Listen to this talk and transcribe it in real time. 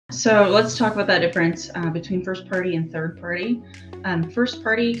So let's talk about that difference between first party and third party. First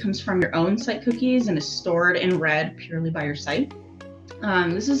party comes from your own site cookies and is stored and read purely by your site.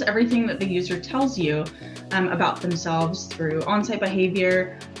 This is everything that the user tells you about themselves through on-site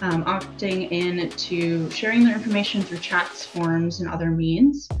behavior, opting in to sharing their information through chats, forums, and other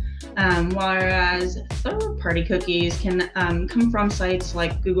means. Whereas third-party cookies can come from sites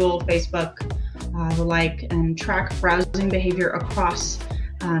like Google, Facebook, the like, and track browsing behavior across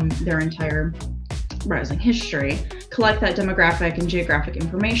their entire browsing history, collect that demographic and geographic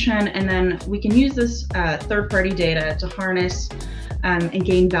information, and then we can use this third-party data to harness and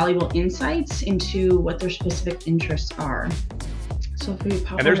gain valuable insights into what their specific interests are. So if we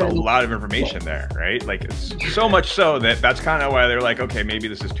pop and there's a lot of information there, right? Like it's so much so that that's kind of why they're like, okay, maybe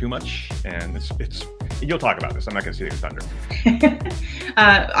this is too much, and it's you'll talk about this. I'm not going to steal your thunder.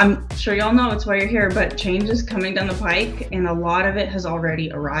 I'm sure y'all know it's why you're here, but change is coming down the pike, and a lot of it has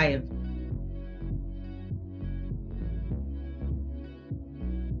already arrived.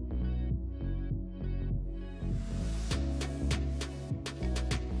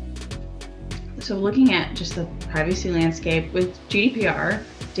 So looking at just the privacy landscape with GDPR,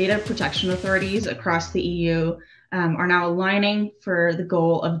 data protection authorities across the EU are now aligning for the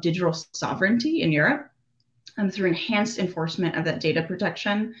goal of digital sovereignty in Europe through enhanced enforcement of that data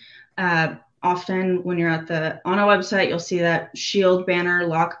protection. Often when you're on a website, you'll see that shield banner,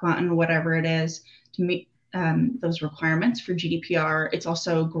 lock button, whatever it is, to meet those requirements for GDPR. It's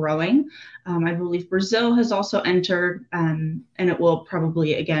also growing. I believe Brazil has also entered, and it will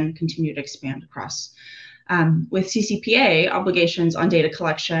probably, again, continue to expand across. With CCPA obligations on data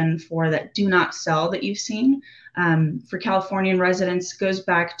collection for that do not sell that you've seen, for Californian residents goes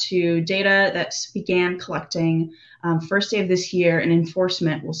back to data that began collecting first day of this year, and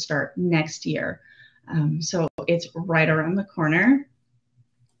enforcement will start next year. So it's right around the corner.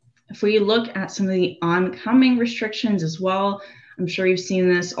 If we look at some of the oncoming restrictions as well, I'm sure you've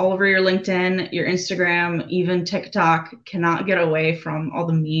seen this all over your LinkedIn, your Instagram, even TikTok cannot get away from all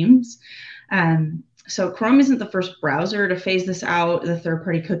the memes. So Chrome isn't the first browser to phase this out, the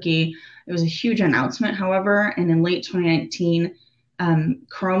third-party cookie. It was a huge announcement, however, and in late 2019,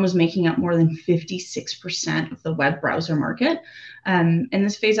 Chrome was making up more than 56% of the web browser market. And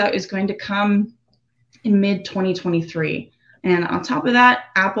this phase out is going to come in mid-2023. And on top of that,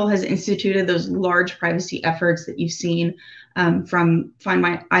 Apple has instituted those large privacy efforts that you've seen from Find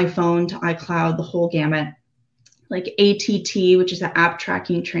My iPhone to iCloud, the whole gamut, like ATT, which is the app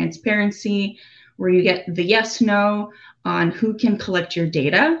tracking transparency, where you get the yes, no on who can collect your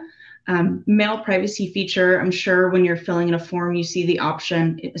data. Mail privacy feature, I'm sure when you're filling in a form, you see the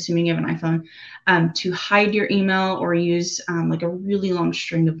option, assuming you have an iPhone, to hide your email or use like a really long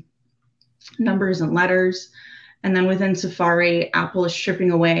string of numbers and letters. And then within Safari, Apple is stripping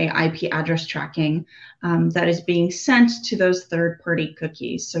away IP address tracking that is being sent to those third-party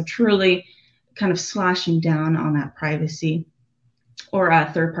cookies. So truly kind of slashing down on that privacy or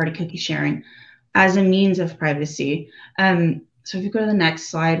third-party cookie sharing as a means of privacy. So if you go to the next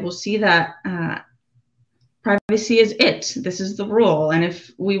slide, we'll see that privacy is it. This is the rule. And if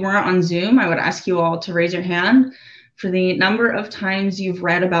we weren't on Zoom, I would ask you all to raise your hand for the number of times you've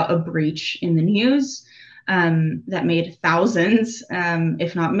read about a breach in the news that made thousands,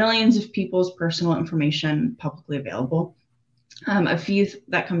 if not millions, of people's personal information publicly available. A few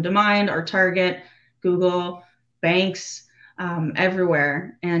that come to mind are Target, Google, banks,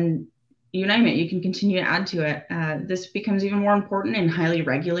 everywhere. And you name it, you can continue to add to it. This becomes even more important in highly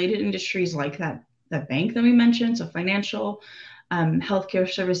regulated industries like that bank that we mentioned, so financial, healthcare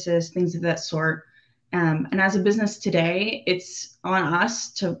services, things of that sort. And as a business today, it's on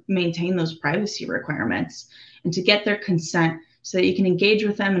us to maintain those privacy requirements and to get their consent so that you can engage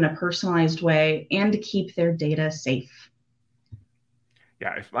with them in a personalized way and to keep their data safe.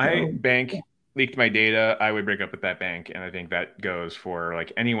 Yeah, if my bank leaked my data, I would break up with that bank. And I think that goes for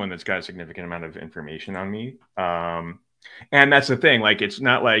like anyone that's got a significant amount of information on me. And that's the thing, like, it's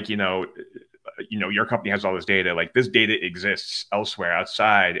not like, your company has all this data. Like, this data exists elsewhere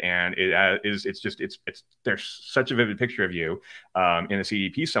outside, and there's such a vivid picture of you in a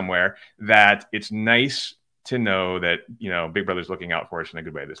CDP somewhere that it's nice to know that Big Brother's looking out for us in a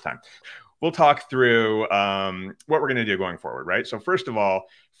good way this time. We'll talk through what we're going to do going forward, right? So first of all,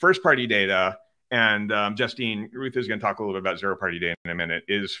 first party data and Justine, Ruth is going to talk a little bit about zero-party data in a minute,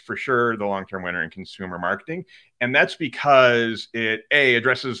 is for sure the long-term winner in consumer marketing. And that's because it, A,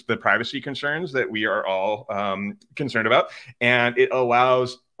 addresses the privacy concerns that we are all concerned about, and it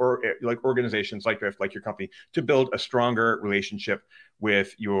allows like organizations like your company to build a stronger relationship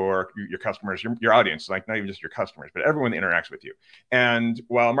with your customers, your audience, like not even just your customers, but everyone that interacts with you. And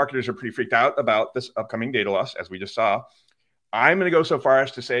while marketers are pretty freaked out about this upcoming data loss, as we just saw, I'm going to go so far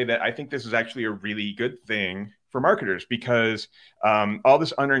as to say that I think this is actually a really good thing for marketers, because all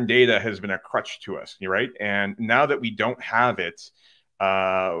this unearned data has been a crutch to us, right? And now that we don't have it,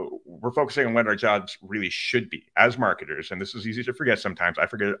 we're focusing on what our jobs really should be as marketers. And this is easy to forget sometimes. I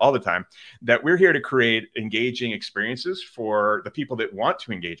forget it all the time, that we're here to create engaging experiences for the people that want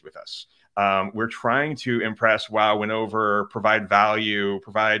to engage with us. We're trying to impress, wow, win over, provide value,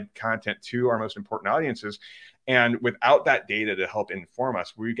 provide content to our most important audiences. And without that data to help inform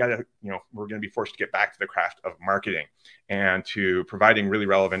us, we're going to be forced to get back to the craft of marketing and to providing really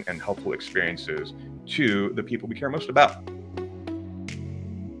relevant and helpful experiences to the people we care most about.